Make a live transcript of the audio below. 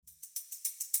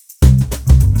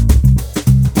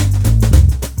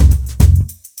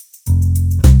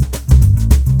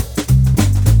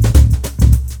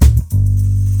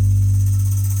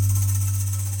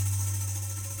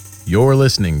You're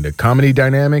listening to Comedy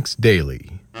Dynamics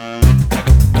Daily.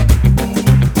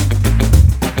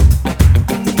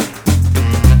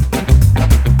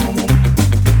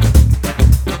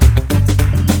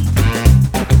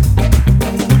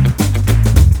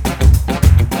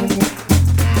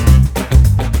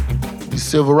 These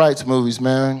civil rights movies,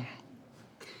 man,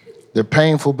 they're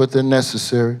painful, but they're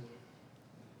necessary.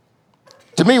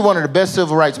 To me, one of the best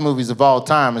civil rights movies of all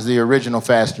time is the original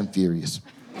Fast and Furious.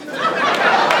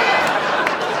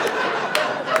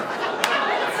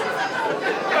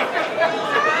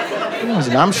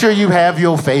 I'm sure you have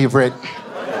your favorite.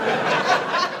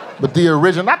 But the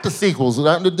original, not the sequels,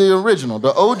 the original,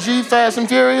 the OG Fast and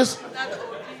Furious,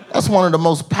 that's one of the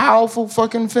most powerful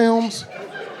fucking films.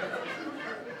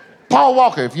 Paul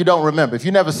Walker, if you don't remember, if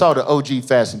you never saw the OG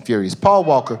Fast and Furious, Paul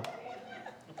Walker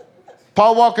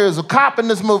is a cop in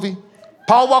this movie.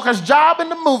 Paul Walker's job in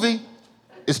the movie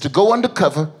is to go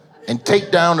undercover and take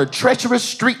down a treacherous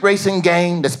street racing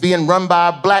gang that's being run by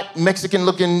a black,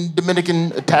 Mexican-looking,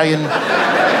 Dominican, Italian,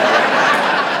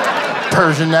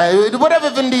 Persian,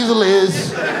 whatever Vin Diesel is.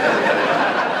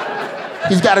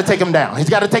 He's got to take him down.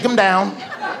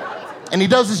 And he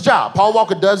does his job. Paul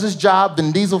Walker does his job.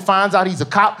 Vin Diesel finds out he's a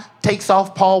cop, takes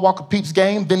off. Paul Walker peeps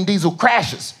game. Vin Diesel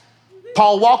crashes.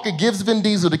 Paul Walker gives Vin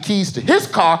Diesel the keys to his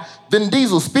car. Vin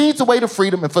Diesel speeds away to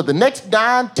freedom, and for the next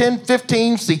 9, 10,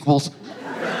 15 sequels,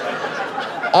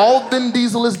 all Vin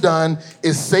Diesel has done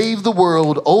is save the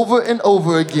world over and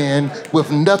over again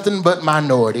with nothing but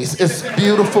minorities. It's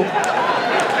beautiful.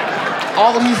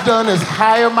 All he's done is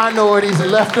hire minorities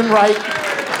left and right,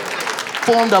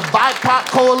 formed a BIPOC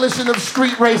coalition of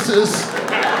street racers.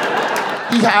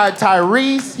 He hired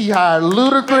Tyrese, he hired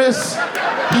Ludacris,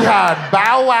 he hired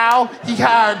Bow Wow, he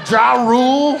hired Ja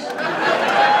Rule,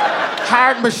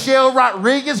 hired Michelle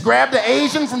Rodriguez, grabbed the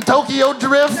Asian from Tokyo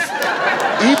Drift,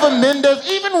 Eva Mendes,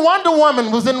 even Wonder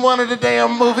Woman was in one of the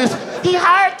damn movies. He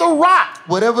hired The Rock,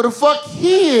 whatever the fuck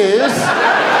he is.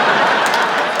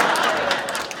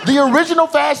 The original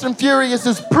Fast and Furious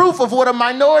is proof of what a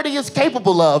minority is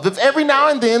capable of if every now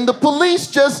and then the police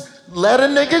just let a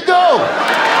nigga go.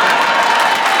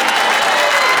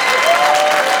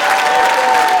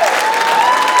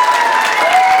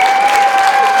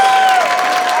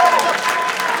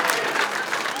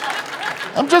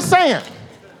 I'm just saying.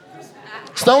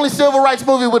 It's the only civil rights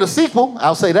movie with a sequel,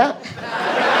 I'll say that.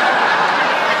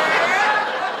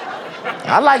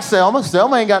 I like Selma.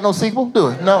 Selma ain't got no sequel, do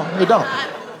it? No, it don't.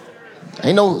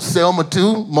 Ain't no Selma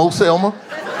 2, Mo Selma.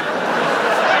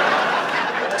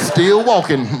 Still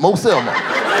walking, Mo Selma.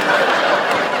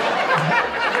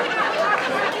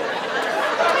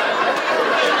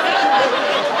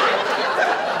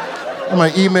 I'm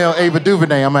gonna email Ava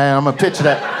DuVernay, I'm gonna pitch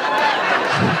that.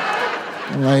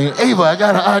 I'm like, Ava, I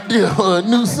got an idea for a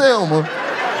new Selma.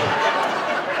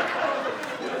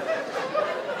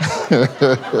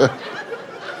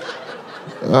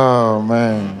 Oh,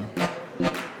 man.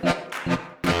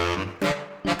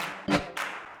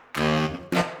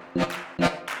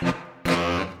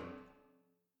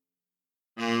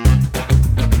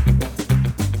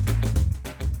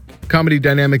 Comedy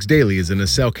Dynamics Daily is an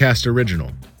Acelcast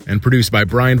original and produced by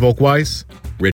Brian Volk-Weiss,